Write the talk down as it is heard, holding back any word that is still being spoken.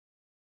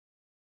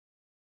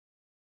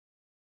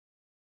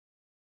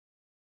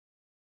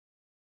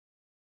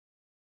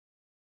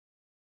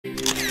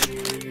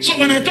So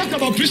when I talked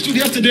about priesthood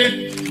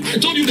yesterday, I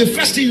told you the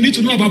first thing you need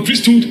to know about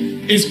priesthood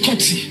is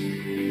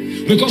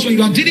courtesy. Because when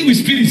you are dealing with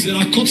spirits, there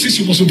are courtesies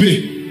you must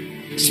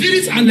obey.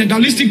 Spirits are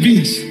legalistic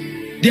beings.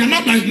 They are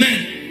not like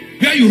men,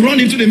 where you run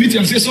into the meeting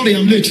and say, sorry,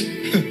 I'm late.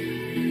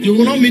 You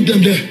will not meet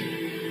them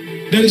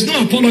there. There is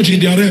no apology in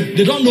their realm.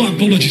 They don't know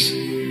apologies.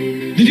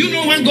 Did you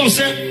know when God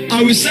said,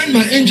 I will send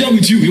my angel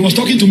with you? He was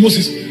talking to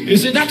Moses. He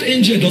said that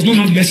angel does not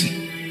have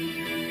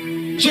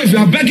mercy. So if you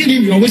are begging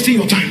him, you are wasting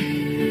your time.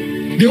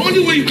 The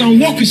only way you can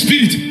walk with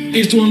spirit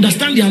is to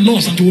understand their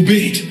laws and to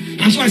obey it.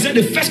 And so I said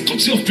the first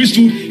courtesy of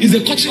priesthood is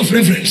the courtesy of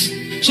reverence.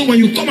 So when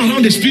you come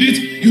around the spirit,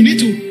 you need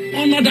to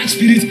honor that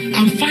spirit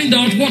and find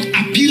out what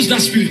appeals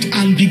that spirit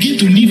and begin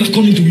to live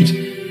according to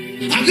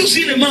it. Have you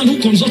seen a man who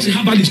consults a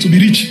herbalist to be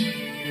rich?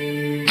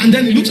 And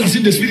then it looks as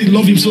if the spirit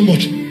loves him so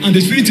much and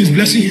the spirit is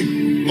blessing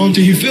him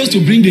until he fails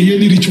to bring the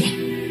yearly ritual.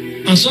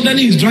 And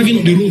suddenly he's driving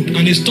on the road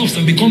and he stops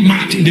and becomes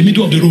mad in the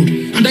middle of the road.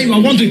 And then you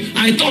are wondering,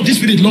 I thought this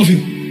spirit loved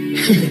him.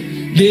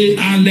 They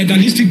are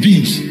legalistic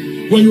beings.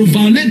 When you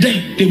violate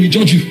them, they will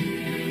judge you.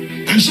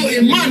 And so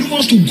a man who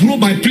wants to grow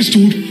by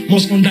priesthood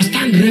must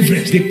understand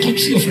reverence, the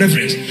courtesy of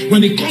reverence.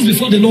 When he comes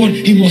before the Lord,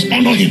 he must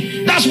honor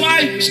him. That's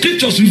why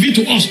scriptures reveal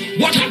to us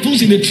what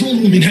happens in the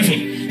throne room in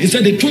heaven. It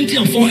said the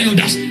 24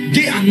 elders,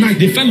 day and night,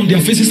 they fell on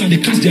their faces and they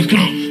cast their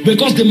crown.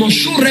 Because they must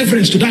show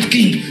reverence to that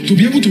king to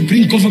be able to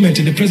bring government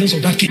in the presence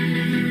of that king.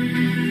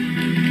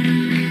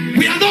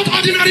 We are not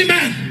ordinary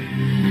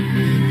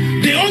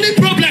men. The only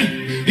problem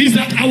is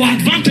that our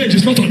advantage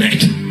is not on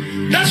earth.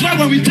 That's why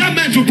when we tell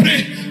men to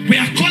pray, we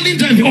are calling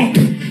them up.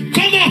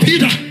 Come up,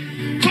 Peter.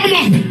 Come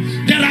up.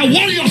 There are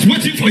warriors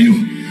waiting for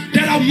you.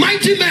 There are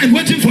mighty men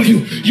waiting for you.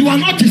 You are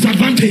not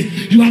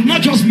disadvantaged. You have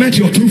not just met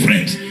your true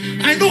friends.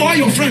 I know all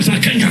your friends are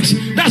Kenyans.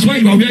 That's why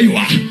you are where you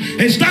are.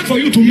 It's time for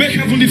you to make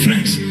heavenly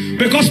friends.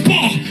 Because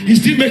Paul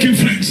is still making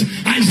friends.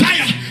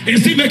 Isaiah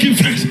is still making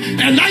friends.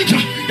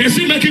 Elijah is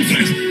still making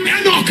friends.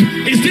 Enoch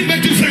is still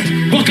making friends.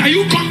 But can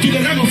you come to the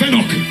realm of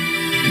Enoch?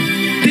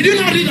 Did you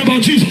not read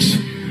about Jesus?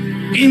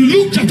 In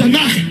Luke chapter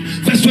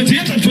 9, verse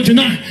 28 and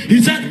 29,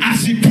 he said,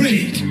 as he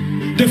prayed,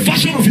 the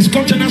fashion of his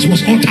countenance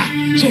was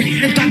altered. So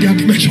he entered their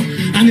dimension.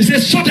 And he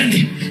said,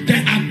 suddenly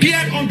there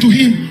appeared unto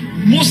him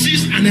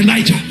Moses and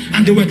Elijah,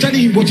 and they were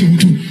telling him what he would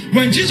do.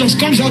 When Jesus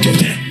comes out of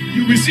there,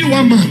 you will see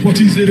one man, but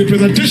he's a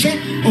representation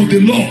of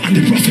the law and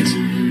the prophets.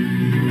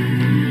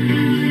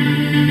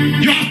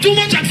 You have too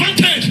much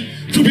advantage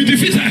to be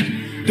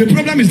defeated. The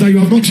problem is that you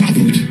have not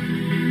traveled.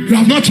 You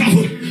have not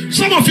traveled.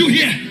 Some of you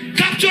here,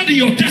 captured in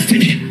your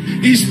destiny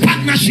is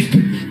partnership.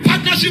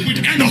 Partnership with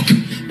Enoch,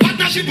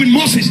 partnership with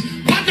Moses,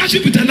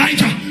 partnership with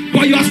Elijah.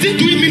 But you are still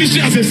doing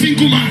ministry as a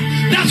single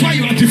man. That's why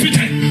you are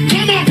defeated.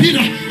 Come on,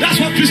 Peter. That's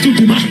what priesthood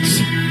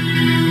demands.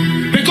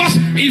 Because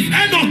if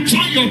Enoch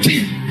join your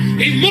team,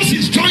 if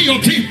Moses join your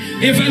team,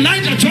 if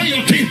Elijah join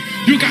your team,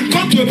 you can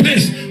come to a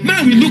place,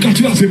 man will look at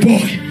you as a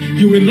boy.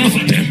 You will laugh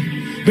at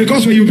them.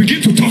 Because when you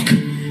begin to talk,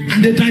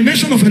 and the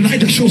dimension of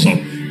Elijah shows up,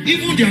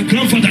 even their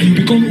grandfather, you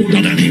become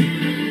older than him.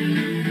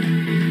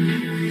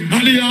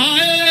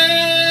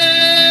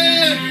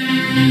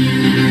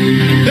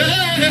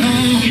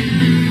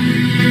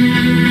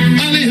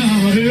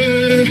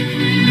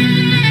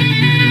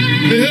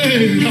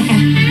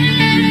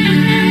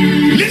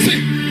 Listen,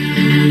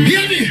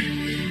 hear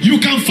me. You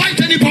can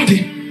fight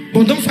anybody,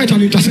 but don't fight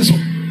an intercessor.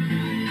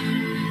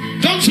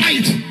 Don't try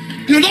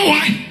it. You know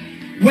why?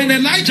 When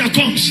Elijah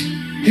comes,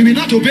 he will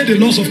not obey the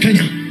laws of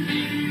Kenya.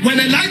 When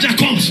Elijah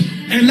comes,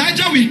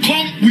 Elijah will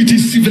come with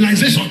his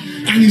civilization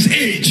and his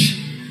age.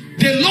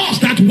 The laws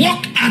that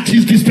work at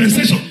his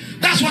dispensation,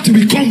 that's what he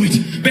will come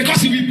with.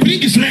 Because he will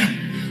bring his realm.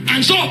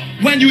 And so,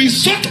 when you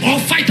insult or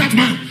fight that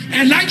man,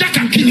 Elijah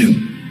can kill you.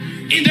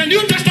 In the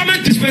New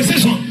Testament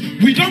dispensation,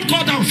 we don't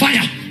call down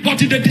fire. But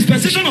in the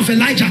dispensation of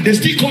Elijah, they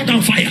still call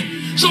down fire.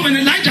 So when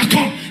Elijah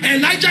comes,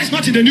 Elijah is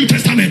not in the New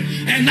Testament.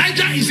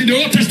 Elijah is in the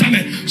Old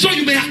Testament. So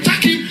you may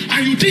attack him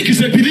and you think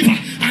he's a believer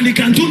and he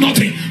can do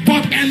nothing.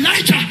 But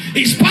Elijah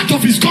is part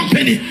of his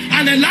company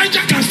and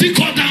Elijah can still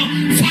call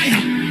down fire.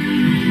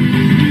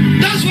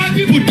 That's why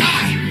people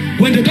die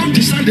when they don't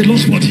discern the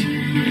lost body.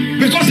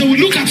 Because they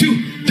will look at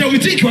you, they will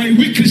think you are a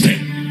weak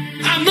Christian.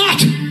 I'm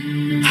not.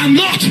 I'm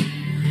not.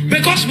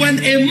 Because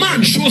when a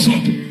man shows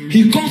up,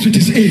 he comes with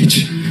his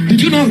age.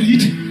 Did you not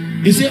read?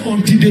 He said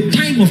until the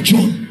time of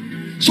John.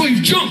 So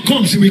if John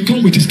comes, he will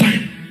come with his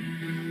time.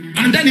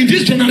 And then in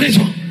this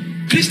generation,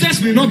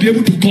 Christians may not be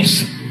able to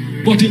curse.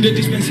 But in the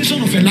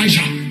dispensation of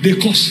Elijah, they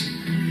curse.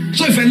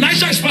 So if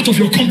Elijah is part of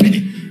your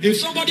company, if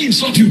somebody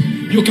insults you,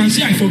 you can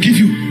say, I forgive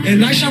you.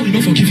 Elisha will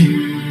not forgive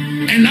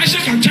you. Elisha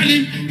can tell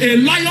him, a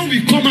lion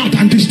will come out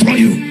and destroy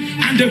you.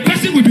 And the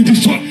person will be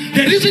destroyed.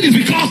 The reason is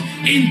because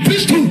in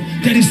priesthood,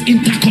 there is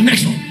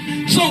interconnection.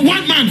 So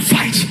one man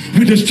fights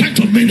with the strength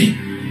of many.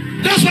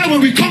 That's why when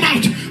we come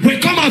out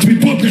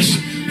with boldness.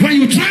 When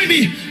you try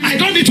me, I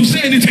don't need to say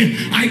anything.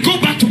 I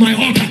go back to my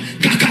altar.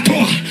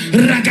 Kakatoa,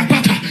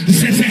 Ragabata,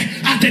 Zeze,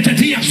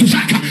 Atetetia,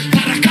 Susaka,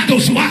 Parakado,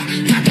 Sua,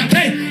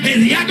 Tatate,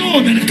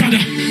 Eliado, Menekada.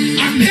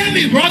 And hear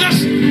me,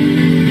 brothers.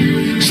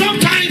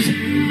 Sometimes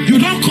you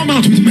don't come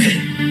out with men.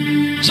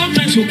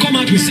 angels will come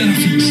out with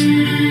seraphims.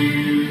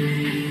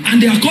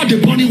 And they are called the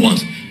burning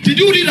ones. Did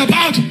you read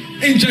about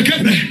Angel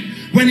Gabriel?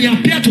 When he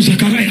appeared to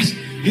Zacharias,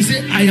 he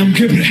said, I am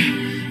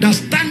Gabriel, that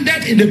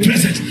standeth in the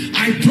presence.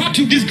 I brought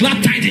you this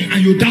glad tidings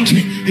and you doubt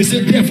me. He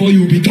said, therefore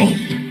you will be dumb.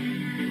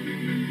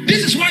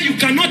 This is why you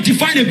cannot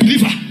define a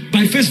believer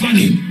by face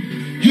value.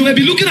 You may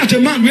be looking at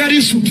a man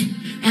wearing suit,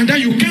 and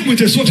then you came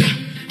with a soldier,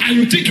 and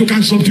you think you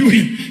can subdue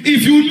him.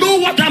 If you know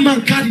what that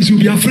man carries, you'll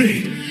be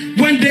afraid.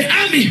 When the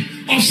army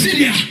of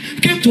Syria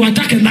came to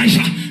attack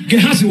Elisha,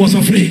 Gehazi was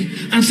afraid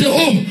and said,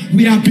 oh,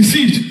 we are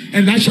besieged.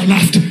 Elisha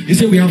laughed. He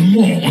said, we have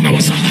more on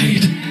our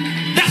side.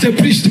 That's a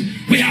priest.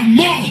 We have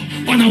more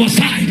on our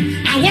side.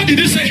 And what did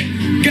he say?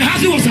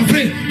 Gehazi was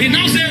afraid. He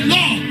now said,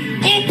 Lord,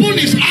 open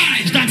his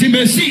eyes that he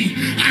may see.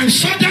 And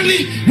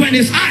suddenly, when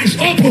his eyes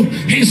opened,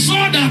 he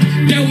saw that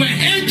there were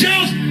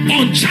angels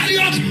on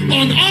chariots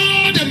on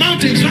all the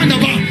mountains round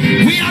about.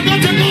 We are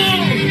not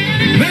alone.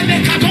 When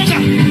they cut over,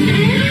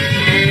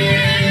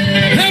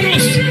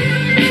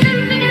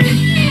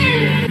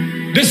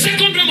 the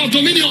second realm of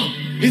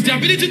dominion is the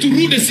ability to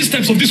rule the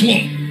systems of this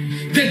world.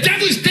 The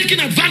devil is taking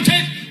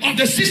advantage of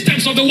the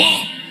systems of the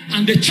world,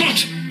 and the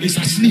church is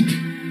asleep.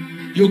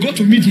 You go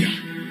to media,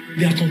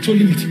 they are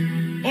controlling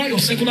it. All your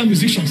secular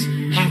musicians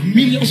have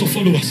millions of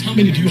followers. How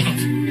many do you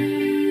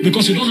have?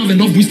 Because you don't have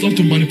enough wisdom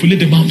to manipulate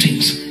the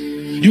mountains.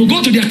 You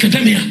go to the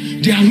academia,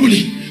 they are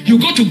ruling. You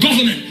go to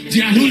government,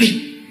 they are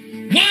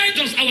ruling. Why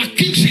does our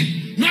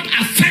kingship not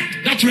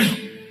affect that realm?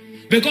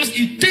 Because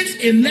it takes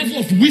a level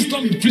of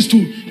wisdom in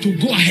priesthood to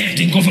go ahead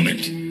in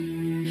government.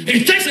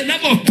 It takes a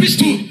level of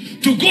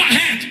priesthood to go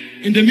ahead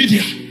in the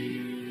media.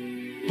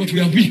 But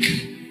we are weak.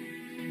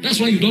 That's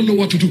why you don't know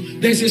what to do.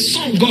 There's a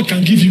song God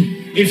can give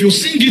you. If you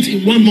sing it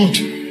in 1 month,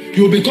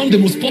 you will become the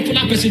most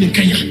popular person in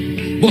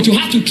Kenya. But you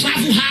have to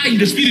travel high in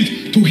the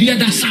spirit to hear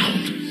that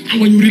sound. And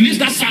when you release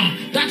that sound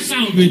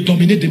will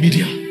dominate the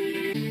media.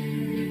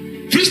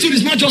 Priesthood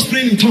is not just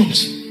praying in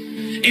tongues.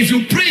 If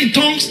you pray in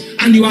tongues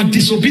and you are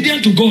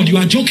disobedient to God, you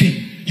are joking.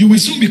 You will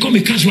soon become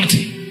a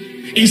casualty.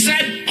 He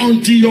said,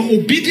 until your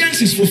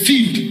obedience is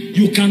fulfilled,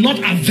 you cannot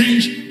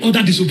avenge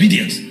other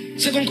disobedience.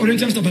 2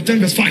 Corinthians chapter 10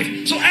 verse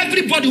 5. So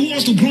everybody who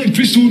wants to grow in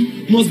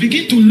priesthood must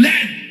begin to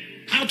learn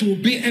how to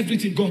obey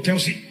everything God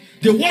tells him.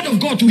 The word of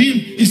God to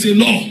him is a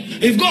law.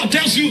 If God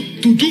tells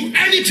you to do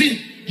anything,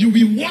 you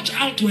will watch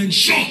out to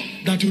ensure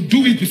that you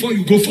do it before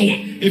you go forward.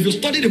 If you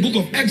study the book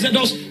of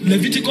Exodus,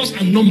 Leviticus,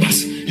 and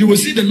Numbers, you will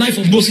see the life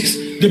of Moses.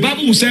 The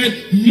Bible will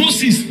say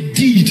Moses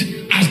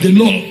did as the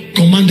Lord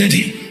commanded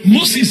him.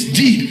 Moses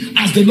did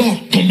as the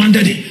Lord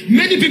commanded him.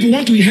 Many people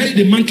want to inherit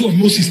the mantle of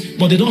Moses,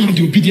 but they don't have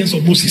the obedience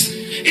of Moses.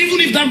 Even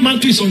if that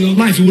mantle is on your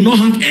life, you will not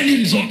have any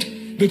result.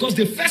 Because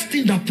the first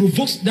thing that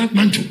provokes that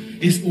mantle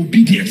is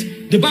obedience.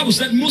 The Bible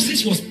said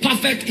Moses was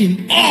perfect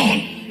in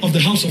all of the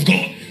house of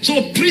God.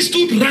 So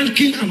priesthood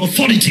ranking and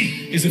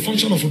authority is a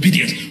function of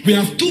obedience. We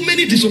have too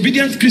many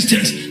disobedient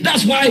Christians.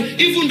 That's why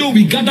even though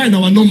we gather in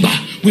our number,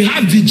 we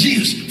have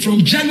vigils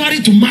from January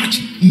to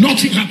March,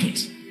 nothing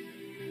happens.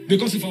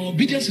 Because if our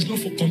obedience is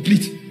not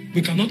complete,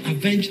 we cannot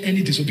avenge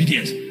any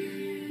disobedience.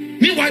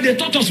 Meanwhile, they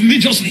taught us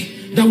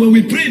religiously that when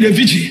we pray in a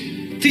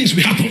vigil, things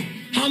will happen.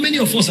 How many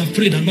of us have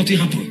prayed and nothing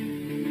happened?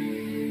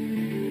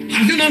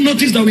 Have you not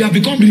noticed that we have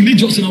become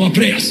religious in our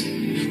prayers?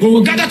 We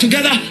will gather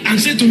together and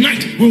say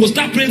tonight, we will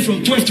start praying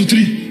from 12 to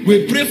 3.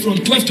 We pray from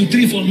 12 to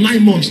 3 for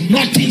 9 months.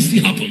 Nothing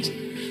still happens.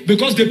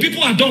 Because the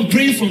people are done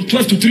praying from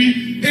 12 to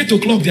 3, 8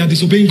 o'clock, they are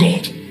disobeying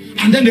God.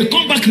 And then they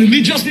come back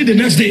religiously the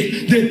next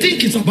day. They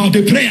think it's about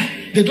the prayer.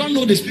 They don't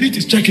know the spirit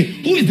is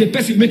checking. Who is the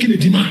person making a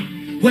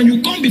demand? When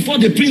you come before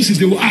the princes,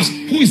 they will ask,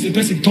 who is the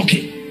person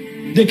talking?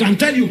 They can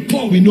tell you,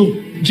 Paul we know,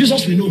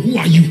 Jesus we know, who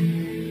are you?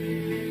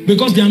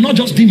 Because they are not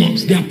just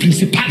demons, they are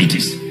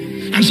principalities.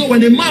 And so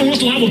when a man wants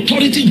to have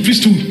authority in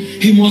priesthood,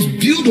 he must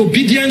build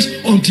obedience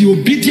until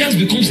obedience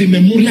becomes a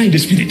memorial in the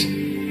spirit.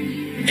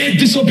 A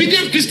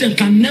disobedient Christian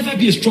can never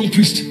be a strong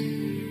priest.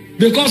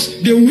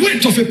 Because the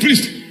weight of a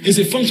priest is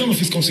a function of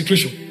his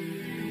consecration.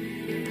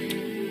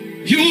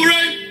 You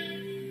reign,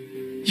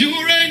 you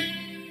reign,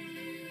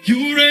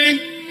 you reign,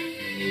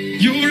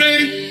 you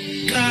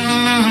reign.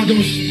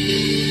 Kadosh.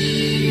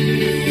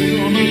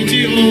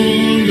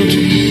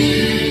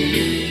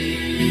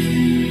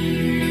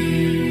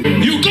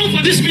 You come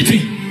for this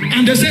meeting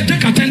and they say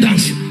take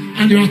attendance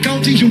and you are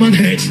counting human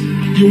heads.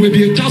 You will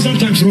be 1,000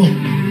 times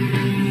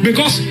wrong.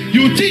 Because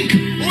you think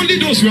only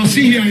those who are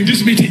seen here in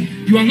this meeting,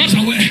 you are not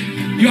aware.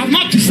 You have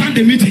not discerned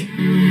the meeting.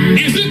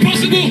 Is it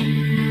possible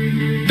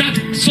that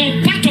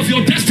some part of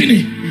your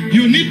destiny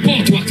you need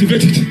Paul to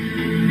activate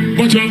it,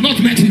 but you have not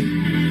met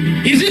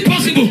him? Is it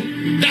possible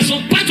that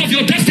some part of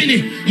your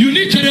destiny you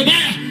need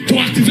Jeremiah to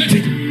activate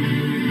it?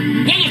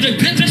 One of the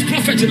greatest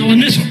prophets in our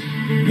nation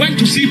went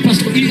to see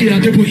Pastor E.A.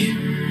 Adeboye,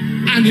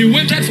 and he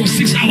waited for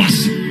 6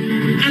 hours.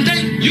 And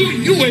then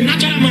you a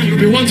natural man, you'll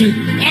be wondering,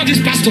 all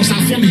these pastors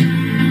are for me.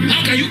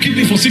 How can you keep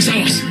me for 6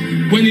 hours?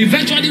 When he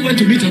eventually went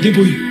to meet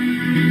Adeboye,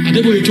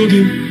 Adeboye told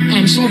him,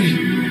 I'm sorry,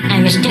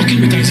 I was talking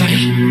with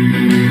Isaiah.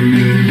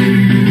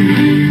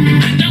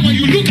 And then when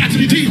you look at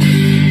Redeem,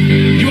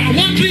 you are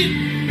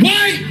wondering,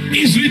 why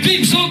is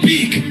redeemed so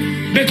big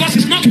because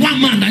it's not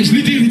one man that is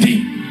leading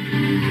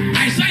redeemed.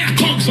 Isaiah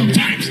comes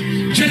sometimes.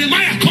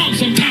 Jeremiah comes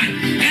sometimes.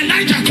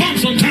 Elijah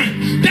comes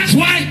sometimes. That's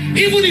why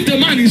even if the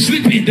man is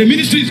sleeping, the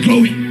ministry is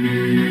growing.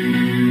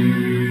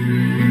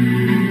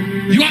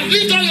 You have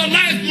lived all your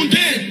life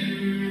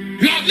mundane.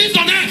 You have lived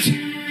on earth.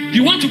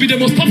 You want to be the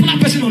most popular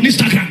person on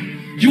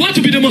Instagram. You want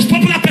to be the most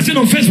popular person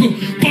on Facebook.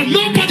 But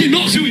nobody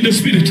knows you in the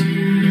spirit.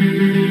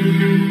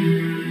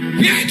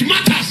 Where it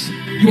matters,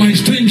 you are a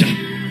stranger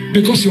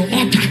because your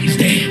altar is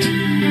dead.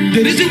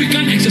 The reason we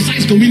can't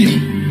exercise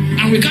dominion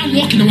and we can't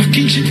walk in our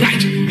kingship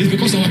right is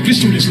because our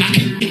priesthood is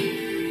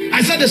lacking.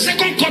 I said the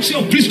second courtesy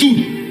of priesthood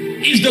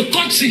is the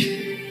courtesy,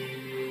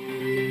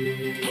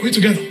 are we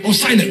together, of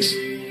silence.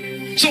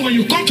 So when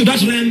you come to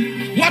that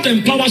realm, what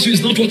empowers you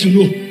is not what you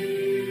know.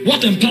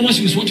 What empowers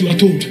you is what you are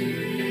told.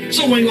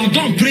 So when you are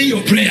done praying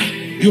your prayer,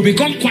 you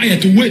become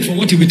quiet to wait for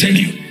what he will tell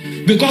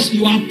you. Because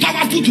you are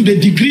powerful to the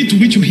degree to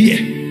which you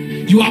hear.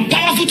 You are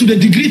powerful to the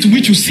degree to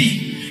which you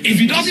see. If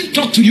he doesn't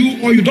talk to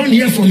you or you don't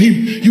hear from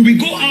him, you will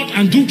go out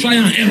and do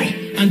trial and error.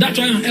 And that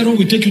trial and error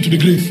will take you to the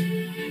grave.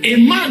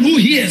 A man who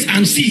hears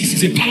and sees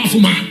is a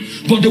powerful man.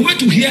 But the way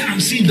to hear and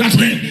see in that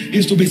realm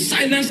is to be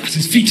silenced at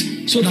his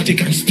feet so that he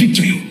can speak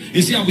to you.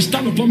 He said, I will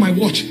stand upon my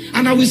watch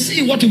and I will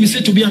see what he will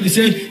say to me. And he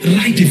said,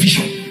 write a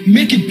vision.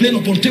 Make it plain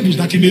upon tables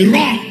that he may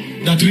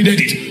run that readed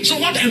it. So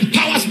what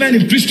empowers men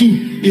in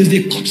priesthood is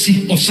the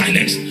courtesy of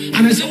silence.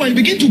 And I say when you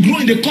begin to grow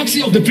in the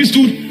courtesy of the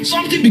priesthood,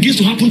 something begins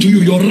to happen to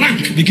you. Your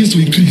rank begins to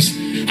increase.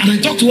 And I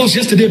talked to us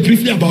yesterday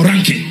briefly about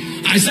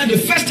ranking. I said the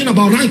first thing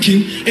about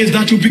ranking is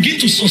that you begin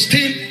to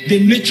sustain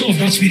the nature of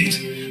that spirit.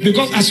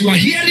 Because as you are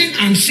hearing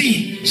and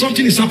seeing,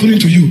 something is happening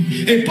to you.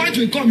 A point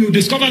will come, you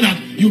discover that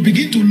you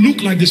begin to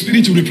look like the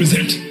spirit you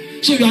represent.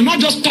 So you are not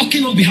just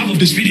talking on behalf of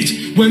the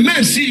spirit. When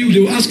men see you,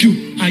 they will ask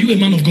you, are you a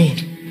man of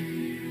God?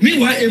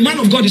 Meanwhile, a man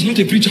of God is not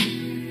a preacher.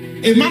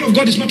 A man of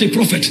God is not a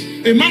prophet.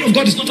 A man of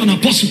God is not an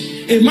apostle.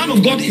 A man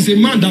of God is a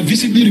man that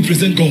visibly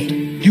represents God.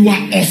 You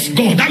are of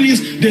God. That means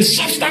the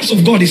substance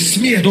of God is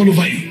smeared all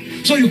over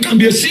you. So you can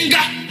be a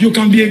singer, you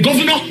can be a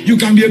governor, you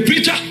can be a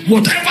preacher,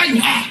 whatever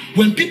you are.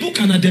 When people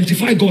can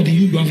identify God in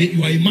you,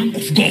 you are a man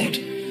of God.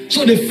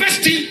 So the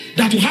first thing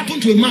that will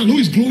happen to a man who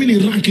is growing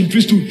in rank in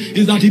priesthood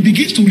is that he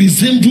begins to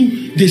resemble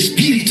the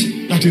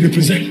spirit that he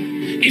represents.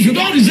 If you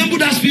don't resemble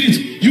that spirit,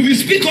 you will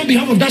speak on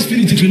behalf of that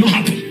spirit, it will not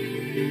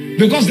happen.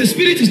 Because the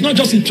spirit is not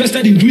just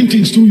interested in doing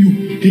things through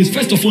you, he is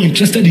first of all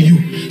interested in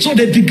you. So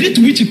the degree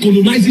to which he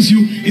colonizes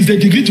you is the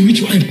degree to which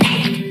you are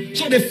empowered.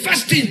 So the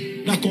first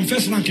thing that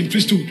confers rank in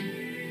priesthood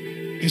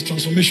is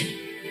transformation.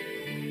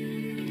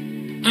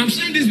 I'm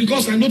saying this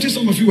because I noticed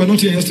some of you were not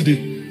here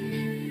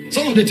yesterday.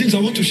 Some of the things I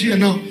want to share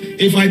now,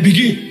 if I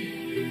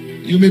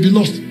begin, you may be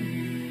lost.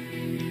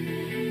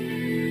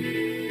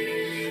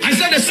 I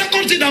said the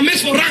second thing that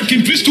makes for rank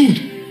in priesthood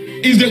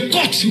is the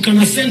courts you can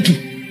ascend to.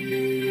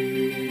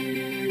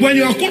 When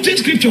you are quoting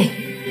scripture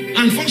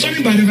and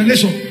functioning by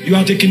revelation, you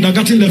are at a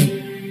kindergarten level.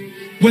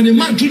 When a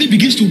man truly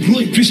begins to grow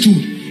in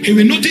priesthood, he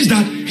will notice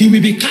that he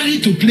will be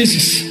carried to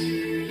places.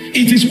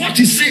 It is what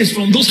he says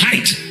from those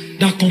heights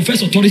that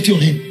confers authority on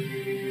him.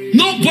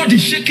 Nobody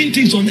shaking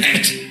things on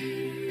earth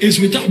is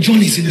without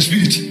journeys in the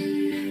spirit.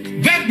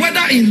 But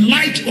whether in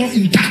light or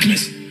in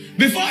darkness,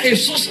 before a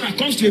sorcerer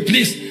comes to a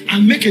place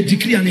and make a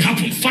decree and it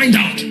happens, find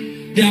out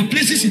there are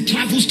places he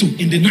travels to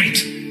in the night.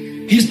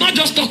 He's not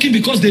just talking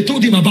because they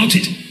told him about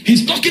it.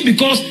 He's talking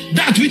because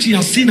that which he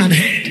has seen and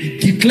heard,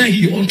 he declares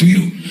he unto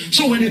you.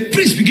 So when a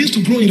priest begins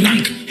to grow in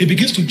rank, he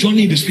begins to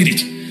journey in the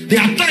spirit. There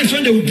are times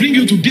when they will bring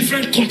you to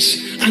different courts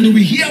and you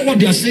will hear what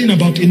they are saying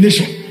about a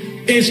nation.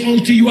 It's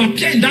until you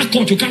appear in that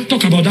court, you can't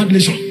talk about that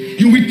nation.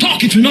 You will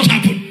talk, it will not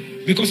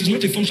happen. Because it's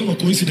not a function of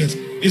coincidence.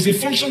 It's a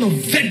function of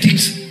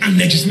verdicts and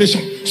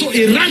legislation. So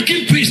a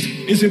ranking priest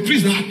is a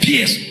priest that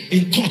appears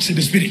in courts in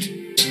the spirit.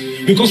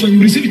 Because when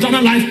you receive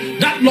eternal life,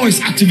 that law is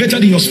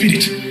activated in your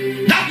spirit.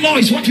 That law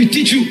is what will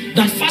teach you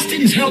that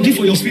fasting is healthy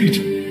for your spirit.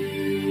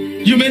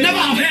 You may never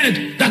have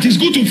heard that it's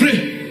good to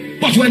pray.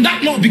 But when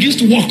that law begins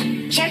to work,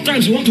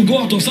 sometimes you want to go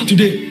out on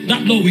Saturday,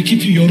 that law will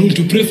keep you in your room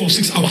to pray for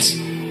 6 hours.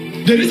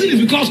 The reason is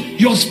because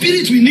your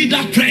spirit will need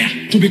that prayer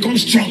to become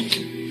strong.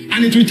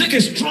 And it will take a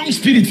strong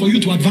spirit for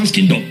you to advance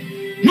kingdom.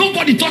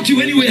 Nobody taught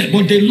you anywhere,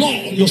 but the law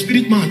of your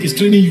spirit man is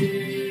training you.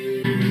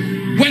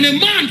 When a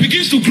man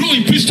begins to grow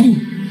in priesthood,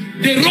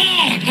 the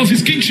rod of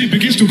his kingship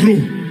begins to grow.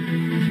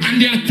 And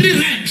there are 3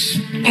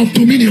 realms of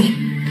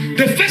dominion.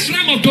 The first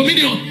realm of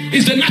dominion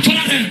is the natural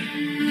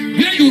realm,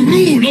 where you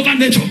rule over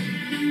nature.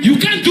 You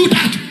can't do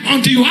that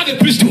until you have a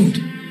priesthood.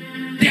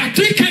 There are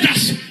 3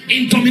 cadres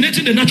in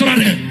dominating the natural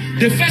realm.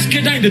 The first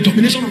cadre in the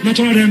domination of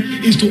natural realm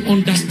is to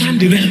understand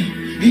the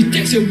realm. It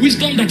takes a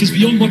wisdom that is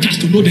beyond mortals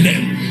to know the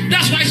realm.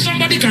 That's why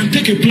somebody can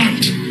take a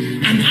plant,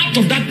 and out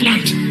of that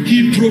plant,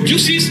 he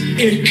produces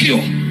a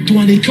cure to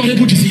an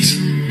incurable disease.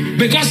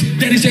 Because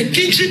there is a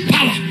kingship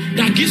power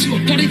that gives you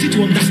authority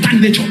to understand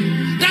nature.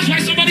 That's why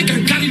somebody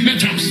can carry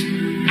metals,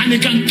 and they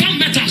can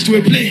turn metals to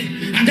a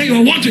plane, and then you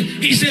are wondering,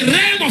 it's a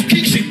realm of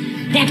kingship.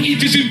 But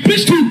it is in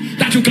priesthood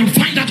that you can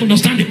find that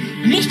understanding.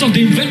 Most of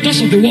the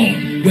inventors of the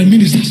world were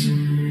ministers.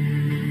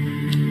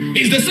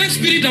 It's the same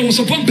spirit that was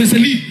upon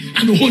Bezalel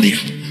and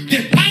Oholiab.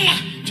 The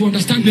power to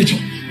understand nature.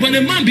 When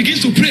a man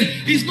begins to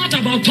pray, it's not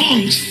about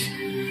tongues.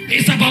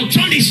 It's about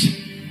journeys.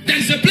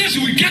 There's a place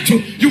you will get to.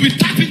 You will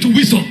tap into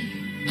wisdom.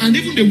 And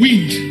even the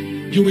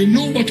wind, you will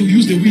know what to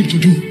use the wind to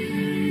do.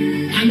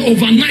 And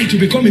overnight you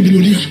become a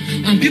millionaire.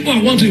 And people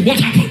are wondering what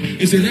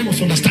happened. It's a realm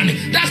of understanding.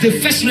 That's the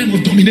first realm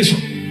of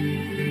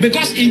domination.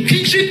 Because in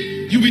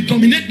kingship, you will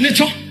dominate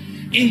nature.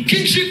 In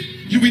kingship,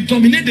 you will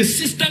dominate the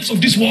systems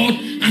of this world.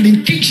 And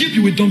in kingship,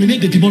 you will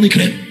dominate the demonic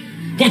realm.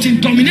 But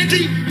in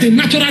dominating the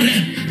natural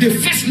realm, the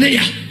first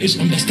layer is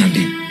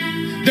understanding.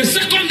 The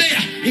second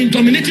layer in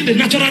dominating the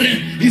natural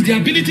realm is the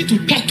ability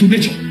to talk to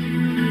nature.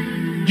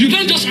 You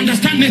don't just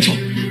understand nature.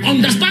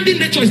 Understanding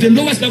nature is the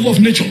lowest level of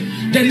nature.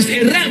 There is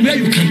a realm where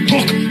you can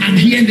talk and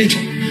hear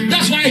nature.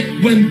 That's why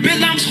when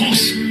Balaam's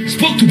horse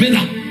spoke to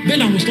Balaam,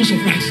 Balaam was not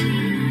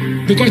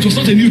surprised. Because it was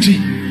not a new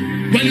thing.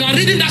 When you are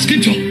reading that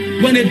scripture,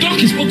 when a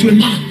donkey spoke to a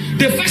man,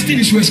 the first thing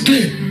is to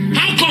exclaim,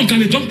 how come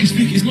can a donkey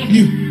speak? It's not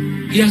new.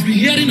 He has been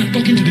hearing and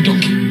talking to the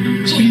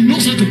donkey. So he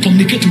knows how to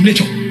communicate to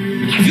nature.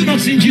 Have you not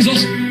seen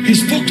Jesus? He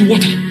spoke to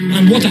water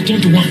and water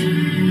turned to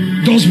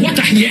wine. Does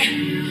water hear?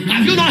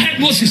 Have you not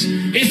heard Moses?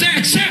 He said,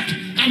 except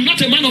I'm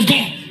not a man of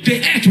God, the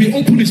earth will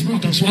open its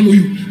mouth and swallow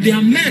you. There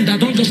are men that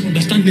don't just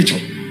understand nature.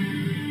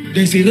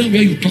 There's a realm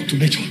where you talk to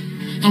nature.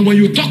 And when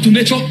you talk to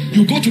nature,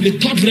 you go to the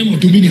third realm of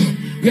dominion,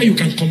 where you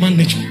can command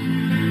nature.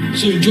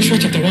 So in Joshua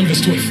chapter 1 verse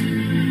 12,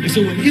 he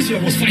said when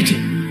Israel was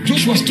fighting,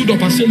 Joshua stood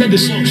up and said, let the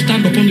sun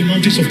stand upon the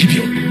mountains of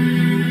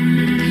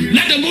Gibeon.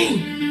 Let the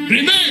moon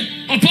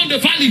remain upon the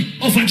valley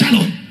of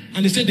Ajalon.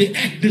 And he said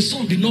the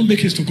sun did not make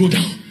haste to go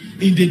down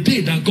in the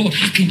day that God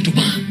hearkened to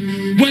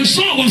man. When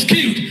Saul was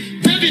killed,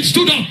 David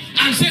stood up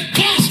and said,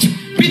 cursed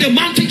be the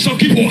mountains of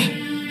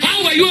Gibeon.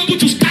 How were you able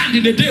to stand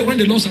in the day when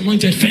the Lord's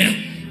anointed fell?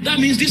 That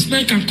means this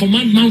man can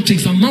command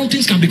mountains, and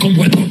mountains can become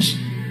weapons.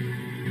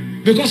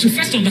 Because you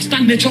first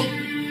understand nature,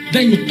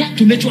 then you talk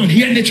to nature and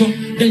hear nature,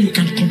 then you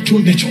can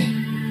control nature.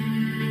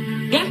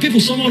 Don't people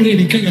summon rain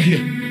in Kenya here?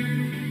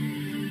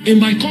 In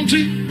my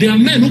country, there are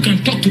men who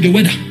can talk to the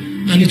weather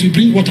and it will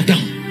bring water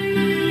down.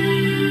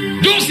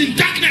 Those in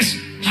darkness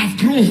have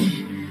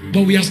grown,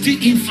 but we are still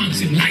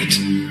infants in light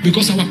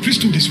because our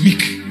priesthood is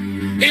weak.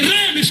 A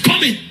realm is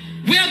coming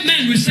where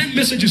men will send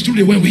messages through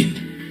the whirlwind.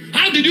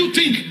 How did you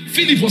think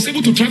Philip was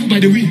able to travel by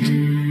the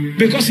wind?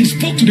 Because he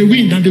spoke to the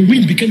wind and the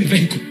wind became a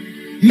vehicle.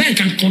 Men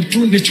can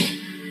control nature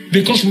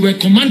because we were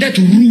commanded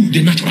to rule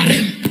the natural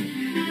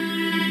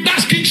realm.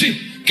 That's kingship.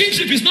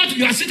 Kingship is not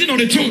you are sitting on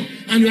a throne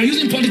and you are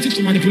using politics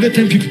to manipulate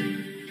 10 people.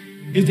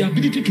 It's the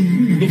ability to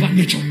rule over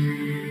nature.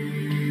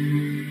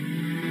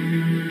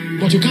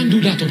 But you can't do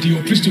that until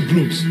your priesthood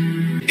grows.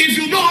 If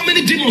you know how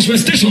many demons were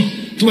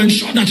stationed to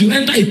ensure that you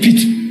enter a pit,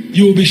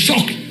 you will be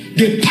shocked.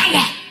 The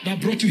power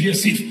that brought you here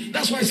safe.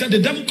 That's why I said the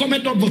devil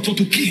cometh not but for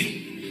to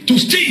kill, to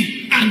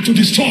steal, and to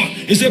destroy.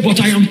 He said, but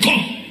I am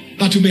come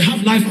that you may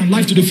have life and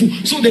life to the full.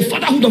 So the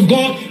fatherhood of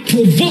God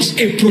provokes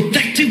a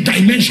protective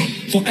dimension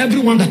for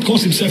everyone that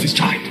calls himself his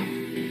child.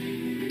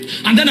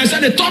 And then I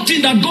said the third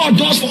thing that God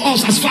does for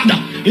us as father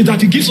is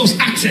that he gives us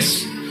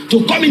access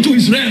to come into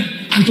his realm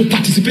and to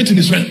participate in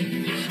his realm.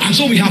 And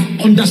so we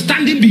have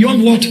understanding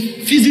beyond what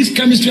physics,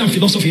 chemistry, and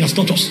philosophy has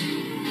taught us.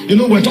 You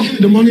know, we're talking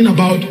in the morning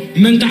about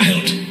mental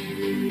health.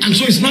 And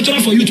so it's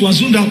natural for you to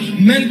assume that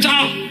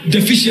mental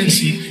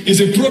deficiency is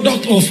a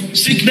product of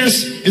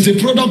sickness, is a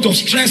product of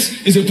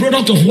stress, is a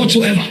product of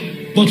whatsoever.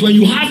 But when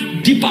you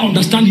have deeper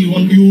understanding,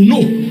 you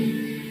know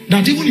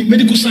that even in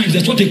medical science,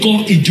 that's what they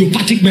call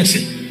idiopathic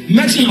medicine.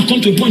 Medicine have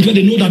come to a point where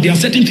they know that there are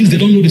certain things they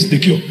don't know the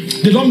cure.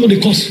 They don't know the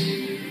cause.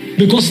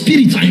 Because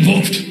spirits are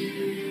involved.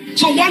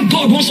 So what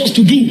God wants us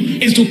to do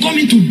is to come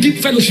into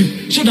deep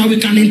fellowship so that we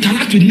can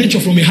interact with nature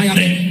from a higher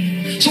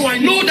realm. So I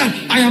know that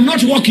I am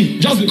not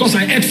walking just because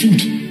I ate food.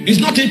 It's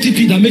not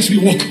ATP that makes me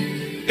walk.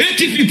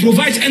 ATP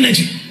provides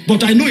energy,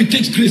 but I know it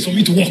takes grace for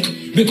me to walk.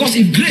 Because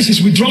if grace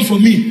is withdrawn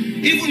from me,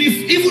 even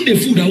the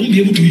food I won't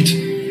be able to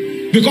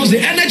eat. Because the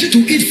energy to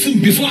eat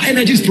food before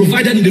energy is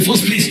provided in the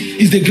first place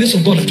is the grace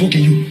of God that works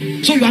in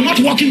you. So you are not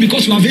walking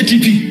because you have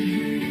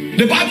ATP.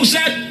 The Bible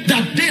said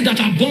that they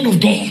that are born of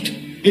God,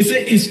 it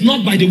says it's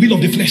not by the will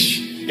of the flesh.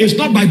 It's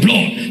not by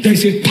blood. There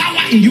is a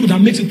power in you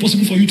that makes it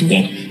possible for you to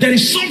walk. There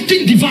is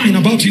something divine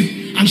about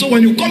you. And so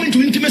when you come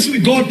into intimacy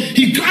with God,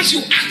 he grants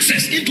you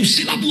access into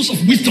syllables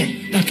of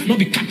wisdom that cannot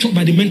be captured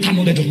by the mental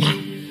knowledge of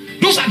man.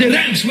 Those are the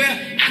realms where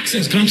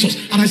access grants us.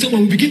 And I said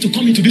when we begin to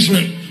come into this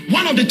realm,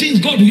 one of the things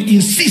God will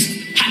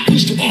insist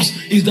happens to us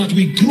is that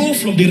we grow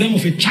from the realm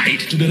of a child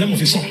to the realm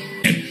of a son.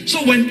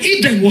 So when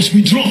Eden was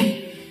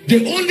withdrawn,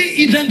 the only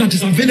Eden that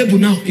is available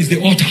now is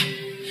the altar.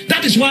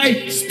 That is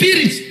why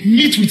spirits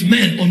meet with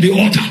men on the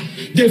altar.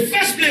 The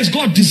first place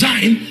God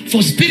designed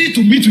for spirit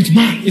to meet with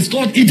man is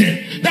called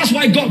Eden. That's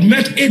why God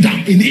met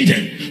Adam in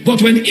Eden.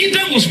 But when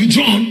Eden was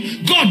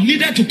withdrawn, God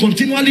needed to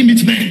continually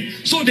meet men.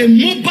 So the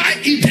mobile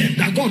Eden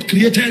that God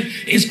created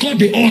is called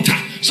the altar.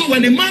 So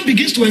when a man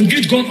begins to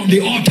engage God on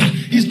the altar,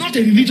 it's not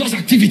a religious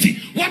activity.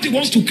 What he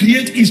wants to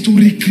create is to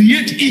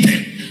recreate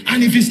Eden.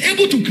 And if he's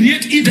able to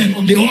create Eden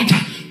on the altar,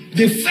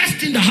 the first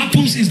thing that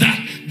happens is that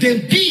the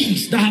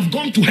beings that have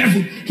gone to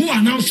heaven, who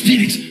are now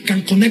spirits,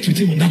 can connect with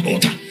him on that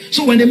altar.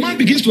 So when a man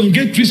begins to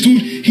engage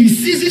priesthood, he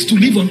ceases to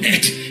live on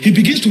earth. He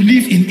begins to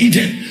live in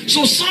Eden.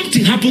 So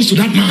something happens to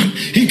that man.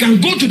 He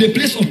can go to the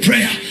place of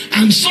prayer,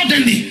 and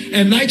suddenly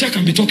Elijah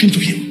can be talking to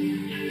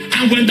him.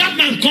 And when that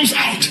man comes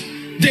out,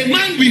 the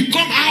man will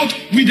come out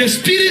with the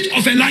spirit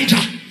of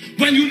Elijah.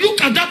 When you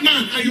look at that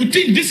man and you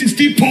think this is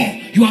still Paul,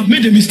 you have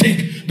made a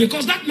mistake.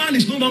 Because that man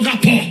is no longer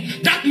Paul.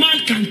 That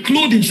man can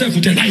clothe himself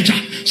with Elijah.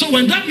 So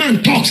when that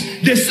man talks,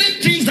 the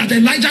same things that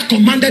Elijah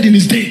commanded in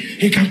his day,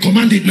 he can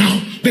command it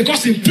now.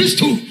 Because in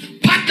priesthood,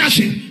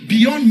 partnership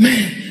beyond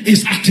men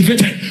is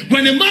activated.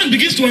 When a man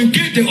begins to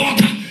engage the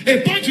altar,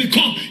 a point will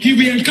come, he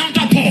will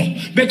encounter Paul.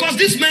 Because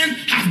these men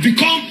have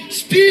become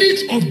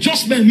spirits of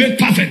just men made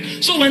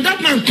perfect. So when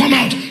that man come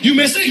out, you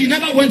may say he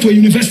never went to a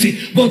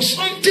university, but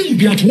something will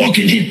be at work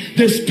in him.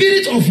 The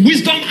spirit of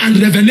wisdom and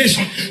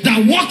revelation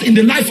that worked in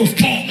the life of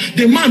Paul,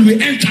 the man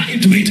will enter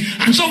into it.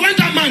 And so when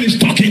that man is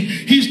talking,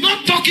 he's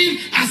not talking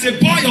as a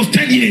boy of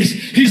 10 years.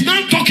 He's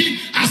not talking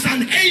as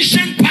an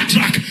ancient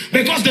patriarch,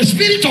 because the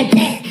spirit of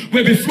Paul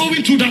will be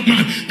flowing through that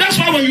man. That's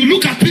why when you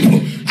look at people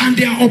and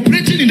they are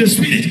operating in the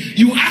spirit,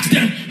 you ask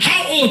them,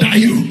 how old are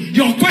you?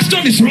 Your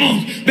question is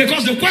wrong,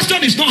 because the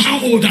question is not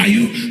how old are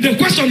you. The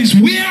question is,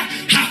 where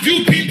have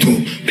you been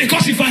to?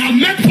 Because if I have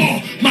met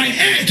Paul, my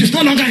age is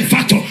no longer a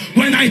factor.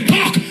 When I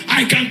talk,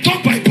 I can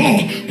talk by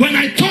Paul. When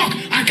I talk,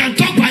 I can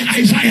talk by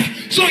Isaiah.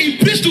 So in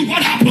priesthood,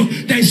 what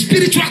happened? There is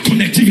spiritual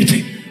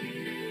connectivity.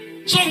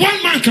 So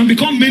one man can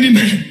become many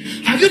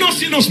men. Have you not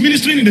seen us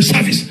ministering in the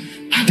service?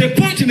 At a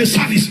point in the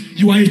service,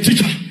 you are a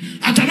teacher.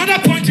 At another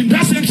point in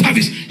that same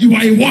service, you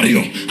are a warrior.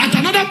 At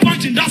another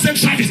point in that same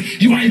service,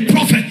 you are a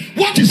prophet.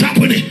 What is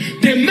happening?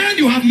 The men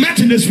you have met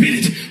in the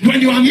spirit, when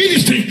you are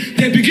ministering,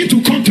 they begin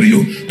to come to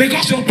you,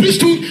 because your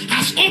priesthood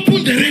has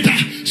opened the radar.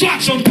 So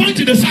at some point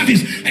in the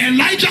service,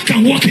 Elijah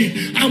can walk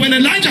in. And when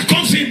Elijah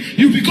comes in,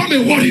 you become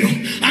a warrior.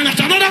 And at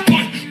another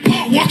point,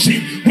 Paul walks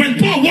in. When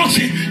Paul walks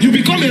in, you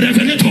become a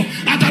revelator.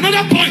 At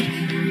another point,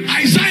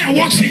 Isaiah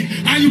walks in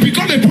and you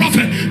become a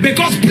prophet,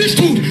 because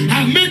priesthood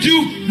have made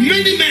you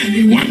many men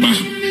in one man.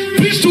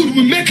 Priesthood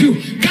will make you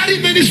carry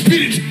many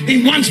spirits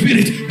in one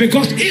spirit,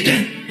 because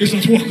Eden is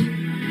at work.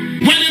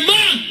 When a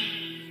man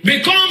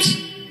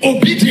becomes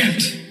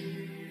obedient,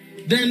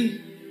 then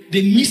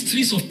the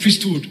mysteries of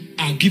priesthood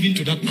are given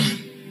to that man.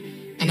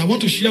 And I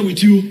want to share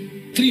with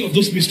you 3 of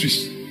those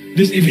mysteries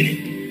this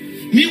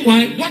evening.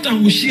 Meanwhile, what I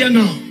will share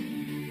now,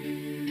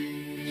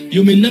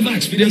 you may never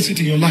experience it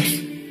in your life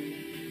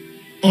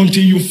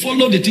until you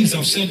follow the things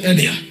I've said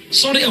earlier.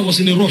 Sorry, I was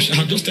in a rush. I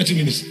had just 30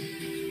 minutes.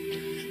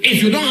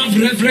 If you don't have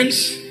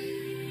reverence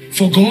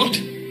for God,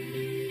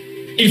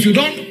 if you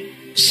don't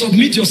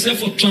submit yourself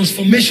for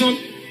transformation,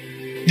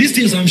 these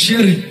things I'm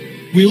sharing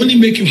will only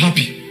make you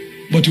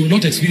happy, but you will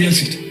not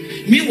experience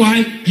it.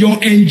 Meanwhile,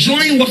 you're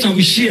enjoying what I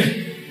will share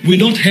will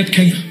not help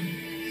Kenya.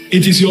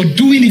 It is your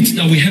doing it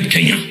that will help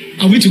Kenya.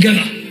 Are we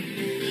together?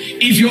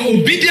 If your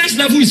obedience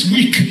level is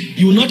weak,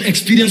 you will not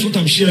experience what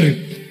I'm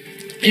sharing.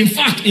 In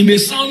fact, it may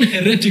sound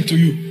heretic to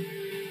you.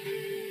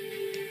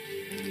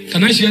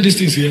 Can I share these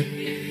things here?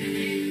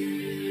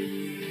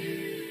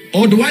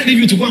 Or do I leave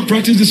you to go and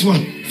practice this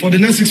one for the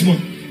next 6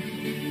 months?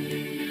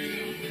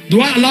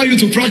 Do I allow you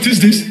to practice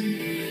this?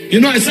 You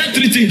know, I said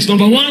 3 things.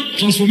 Number 1,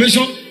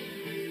 transformation.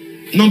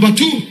 Number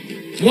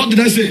 2, what did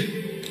I say?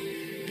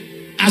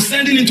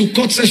 Ascending into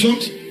court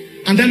sessions.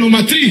 And then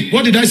number 3,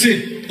 what did I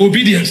say?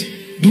 Obedience.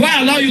 Do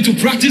I allow you to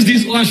practice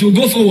this, or I should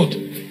go forward?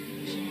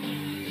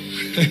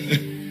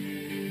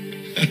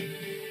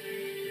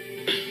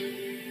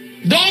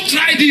 Don't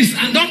try this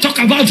and don't talk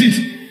about it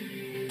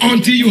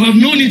until you have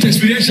known it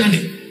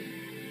experientially.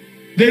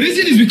 The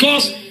reason is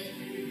because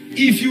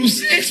if you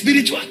say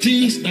spiritual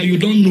things that you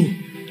don't know,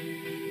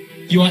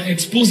 you are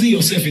exposing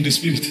yourself in the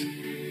spirit.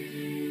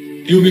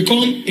 You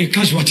become a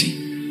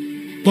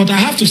casualty. But I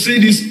have to say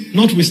this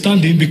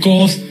notwithstanding,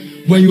 because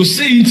when you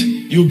say it,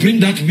 you bring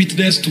that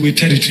witness to a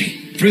territory.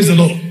 Praise the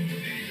Lord.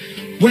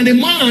 When a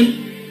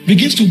man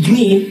begins to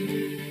grow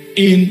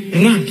in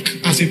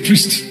rank as a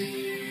priest,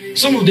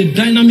 some of the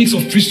dynamics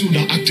of priesthood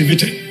are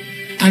activated.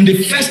 And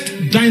the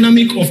first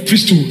dynamic of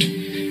priesthood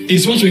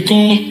is what we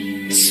call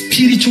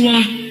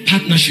spiritual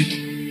partnership.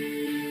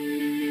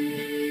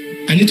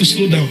 I need to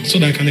slow down so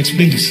that I can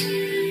explain this,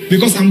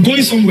 because I'm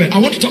going somewhere. I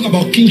want to talk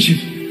about kingship.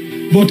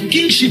 But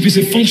kingship is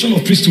a function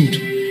of priesthood.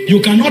 You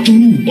cannot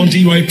rule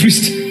until you are a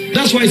priest.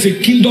 That's why it's a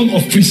kingdom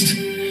of priests.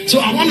 So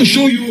I want to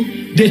show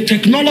you the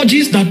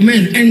technologies that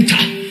men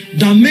enter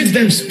that makes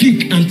them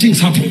speak and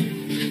things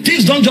happen.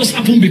 Things don't just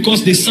happen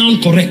because they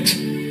sound correct.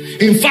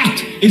 In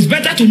fact, it's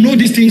better to know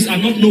these things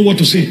and not know what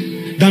to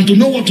say than to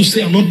know what to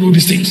say and not know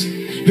these things.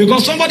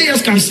 Because somebody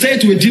else can say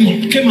to a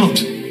demon, came out,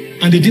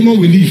 and the demon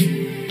will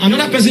leave.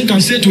 Another person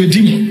can say to a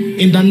demon,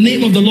 in the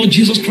name of the Lord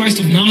Jesus Christ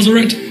of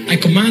Nazareth, I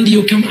command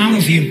you, come out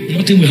of him.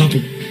 Nothing will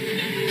happen.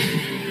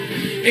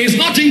 It's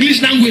not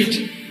English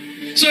language.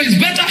 So it's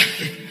better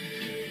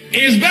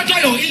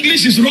your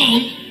English is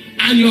wrong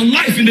and your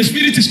life in the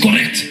spirit is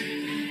correct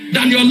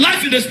than your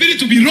life in the spirit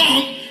to be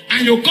wrong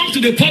and you come to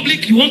the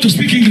public, you want to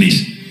speak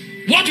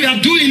English. What we are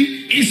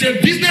doing is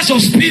a business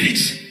of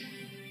spirits.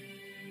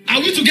 Are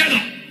we together?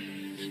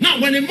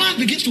 Now, when a man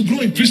begins to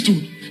grow in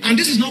priesthood, and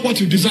this is not what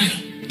you desire,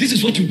 this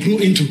is what you grow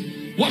into,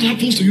 what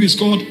happens to you is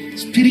called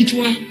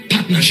spiritual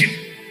partnership.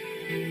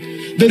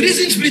 The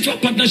reason spiritual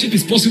partnership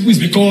is possible is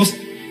because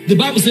the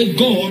Bible says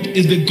God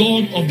is the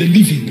God of the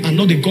living and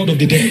not the God of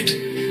the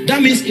dead.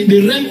 That means in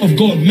the realm of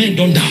God, men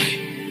don't die.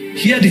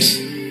 Hear this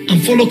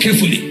and follow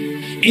carefully.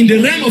 In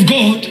the realm of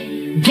God,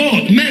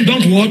 men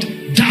don't what?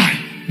 Die.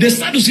 The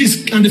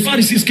Sadducees and the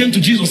Pharisees came to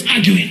Jesus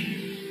arguing,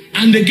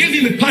 and they gave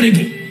him a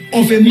parable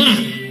of a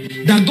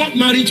man that got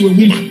married to a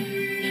woman,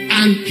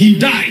 and he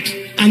died,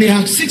 and he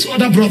had 6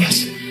 other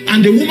brothers,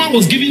 and the woman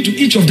was given to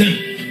each of them,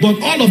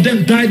 but all of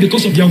them died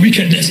because of their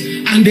wickedness.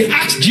 And they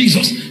asked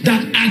Jesus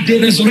that at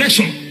the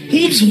resurrection,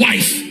 whose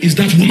wife is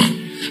that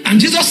woman? And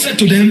Jesus said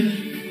to them,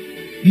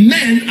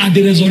 men at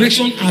the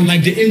resurrection are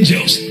like the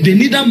angels. They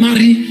neither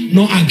marry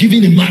nor are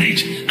given in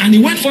marriage. And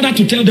he went further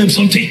to tell them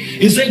something.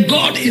 He said,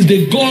 God is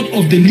the God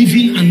of the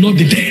living and not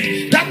the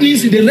dead. That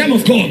means in the realm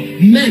of God,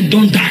 men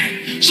don't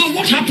die. So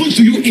what happens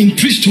to you in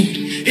priesthood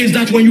is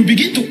that when you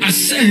begin to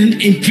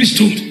ascend in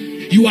priesthood,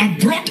 you are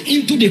brought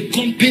into the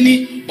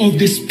company of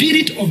the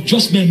spirit of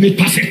just men made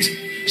perfect.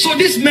 So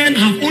these men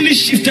have only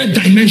shifted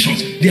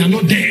dimensions. They are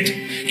not dead.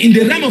 In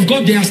the realm of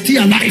God, they are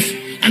still alive.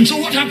 And so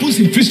what happens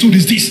in priesthood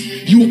is this.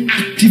 You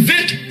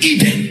activate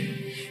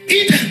Eden.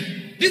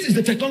 Eden. This is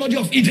the technology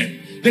of Eden.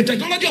 The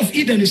technology of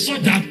Eden is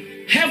such that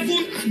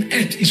heaven and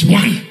earth is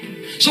one.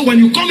 So when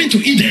you come into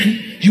Eden,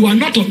 you are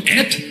not on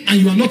earth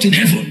and you are not in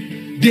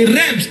heaven. The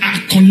realms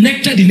are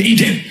connected in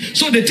Eden.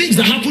 So the things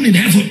that happen in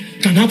heaven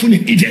can happen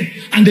in Eden.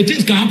 And the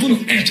things that happen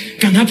on earth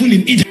can happen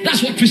in Eden.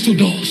 That's what priesthood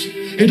does.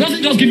 It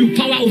doesn't just give you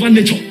power over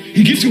nature.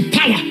 It gives you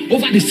power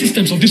over the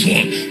systems of this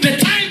world. The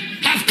time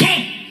has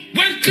come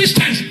when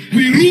Christians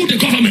will rule the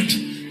government.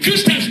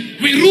 Christians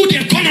will rule the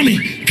economy.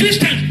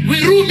 Christians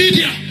will rule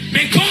media.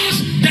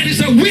 Because there is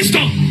a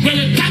wisdom when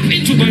we tap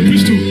into by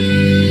priesthood.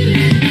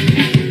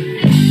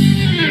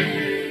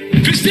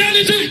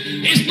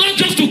 Christianity is not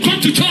just to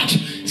come to church,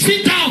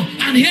 sit down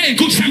and hear a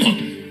good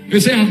sermon. They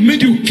say, I've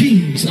made you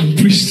kings and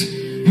priests.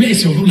 Where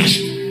is your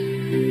rulership?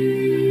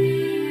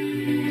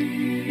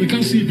 We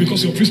can't see it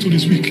because your priesthood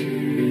is weak.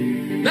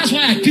 That's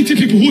why I pity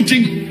people who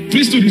think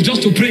priesthood is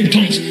just to pray in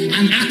tongues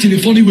and act in a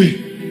funny way.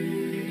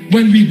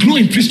 When we grow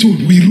in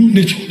priesthood, we rule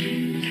nature.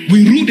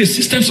 We rule the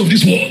systems of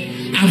this world.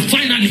 And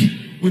finally,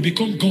 we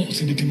become gods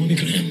in the demonic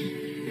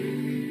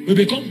realm. We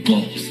become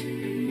gods.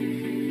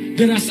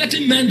 There are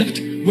certain men that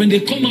when they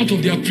come out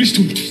of their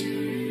priesthood,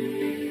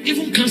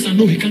 even cancer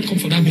knows he can't come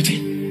for that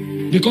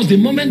meeting. Because the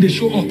moment they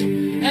show up,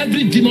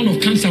 every demon of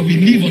cancer will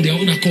leave on their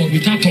own accord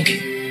without talking.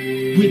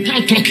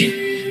 Without talking.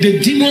 The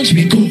demons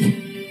will go.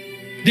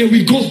 They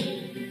will go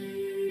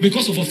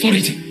because of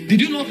authority.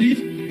 Did you not read?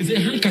 It's the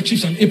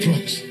handkerchiefs and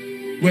aprons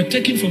were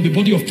taken from the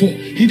body of Paul.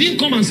 He didn't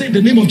come and say in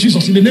the name of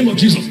Jesus, in the name of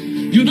Jesus.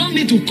 You don't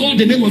need to call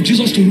the name of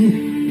Jesus to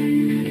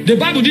rule. The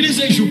Bible didn't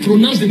say you should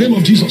pronounce the name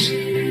of Jesus.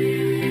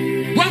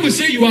 When we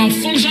say you are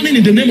functioning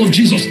in the name of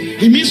Jesus,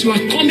 it means you are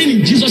coming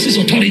in Jesus'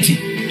 authority.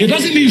 It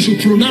doesn't mean you should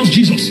pronounce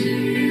Jesus.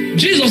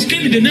 Jesus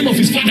came in the name of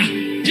his Father.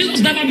 Jesus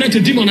never met a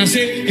demon and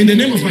said, in the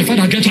name of my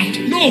Father, get out.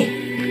 No.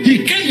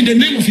 He came in the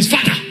name of his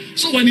Father.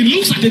 So when he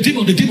looks at the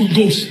demon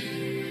goes.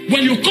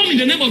 When you come in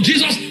the name of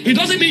Jesus, it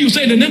doesn't mean you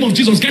say in the name of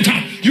Jesus, get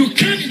out. You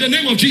came in the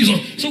name of Jesus.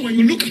 So when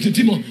you look at the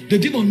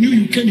demon knew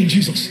you came in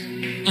Jesus.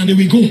 And they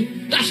will go.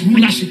 That's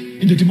rulership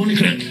in the demonic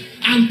realm.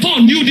 And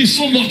Paul knew this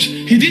so much,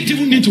 he didn't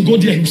even need to go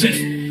there himself.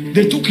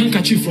 They took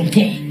handkerchief from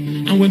Paul.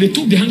 And when they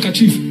took the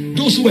handkerchief,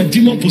 those who were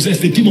demon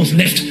possessed, the demons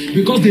left.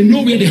 Because they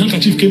know where the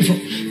handkerchief came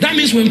from. That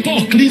means when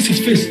Paul cleans his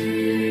face,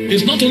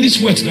 it's not only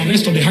sweat that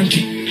rests on the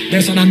hanky.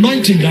 There's an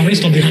anointing that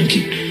rests on the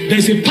hanky.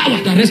 There's a power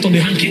that rests on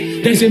the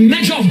hanky. There's a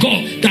measure of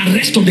God that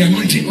rests on the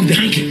anointing of the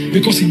hanky.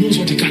 Because he knows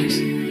what he carries.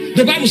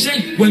 The Bible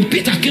said when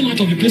Peter came out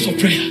of the place of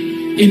prayer,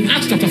 in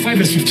Acts chapter 5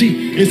 verse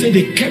 15, it said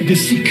they kept the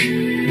sick,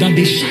 that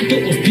the shadow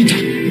of Peter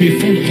may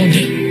fall upon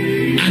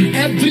them. And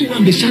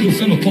everyone the shadow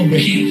fell upon were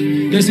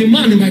healed. There's a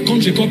man in my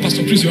country called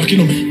Pastor Chris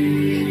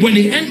Yoakinome. When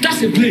he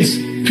enters a place,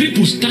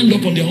 cripples stand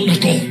up on their own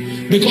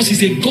accord. Because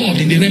he's a God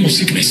in the realm of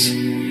sickness.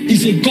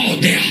 He's a God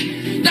there.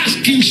 That's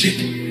kingship.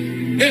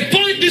 A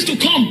point is to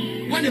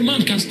come when a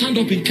man can stand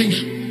up in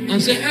Kenya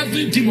and say,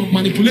 every demon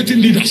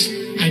manipulating leaders,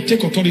 I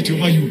take authority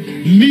over you.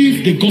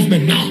 Leave the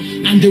government now.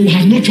 And they will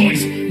have no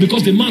choice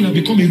because the man has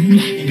become a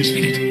ruler in the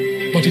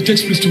spirit. But it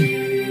takes priesthood.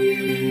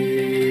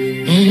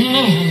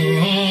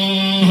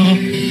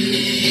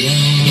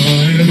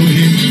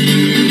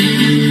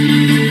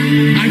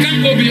 I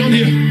can't go beyond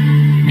here.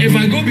 If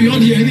I go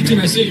beyond here, anything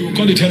I say, you will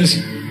call it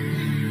heresy.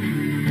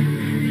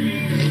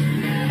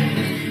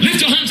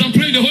 Lift your hands and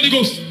pray in the Holy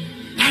Ghost.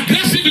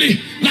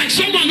 Aggressively, like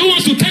someone who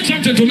wants to take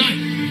something tonight.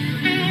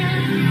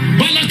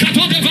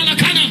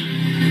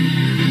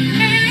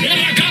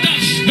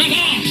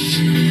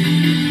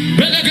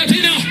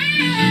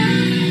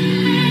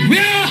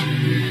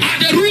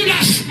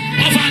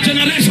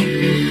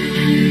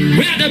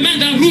 the men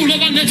that rule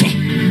over nature.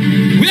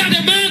 We are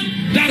the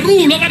men that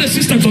rule over the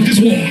systems of this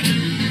world.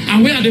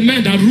 And we are the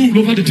men that rule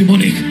over the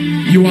demonic.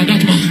 You are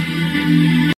that man.